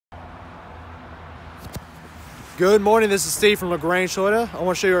Good morning, this is Steve from LaGrange Toyota. I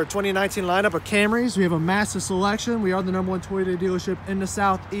want to show you our 2019 lineup of Camrys. We have a massive selection. We are the #1 Toyota dealership in the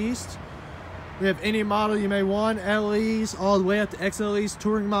Southeast. We have any model you may want, LEs all the way up to XLEs,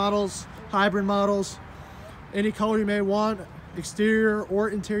 touring models, hybrid models, any color you may want, exterior or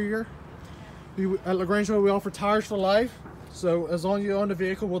interior. At LaGrange Toyota, we offer tires for life. So as long as you own the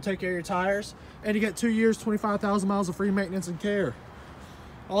vehicle, we'll take care of your tires. And you get 2 years, 25,000 miles of free maintenance and care.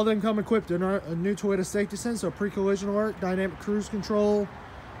 All of them come equipped in a new Toyota safety sense, so pre-collision alert, dynamic cruise control,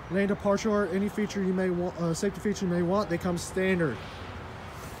 lane departure alert, any feature you may want, safety feature you may want, they come standard.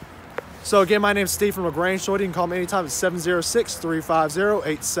 So again, my name is Steve from LaGrange Toyota. You can call me anytime at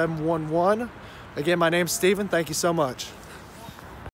 706-350-8711. Again, my name's Steven. Thank you so much.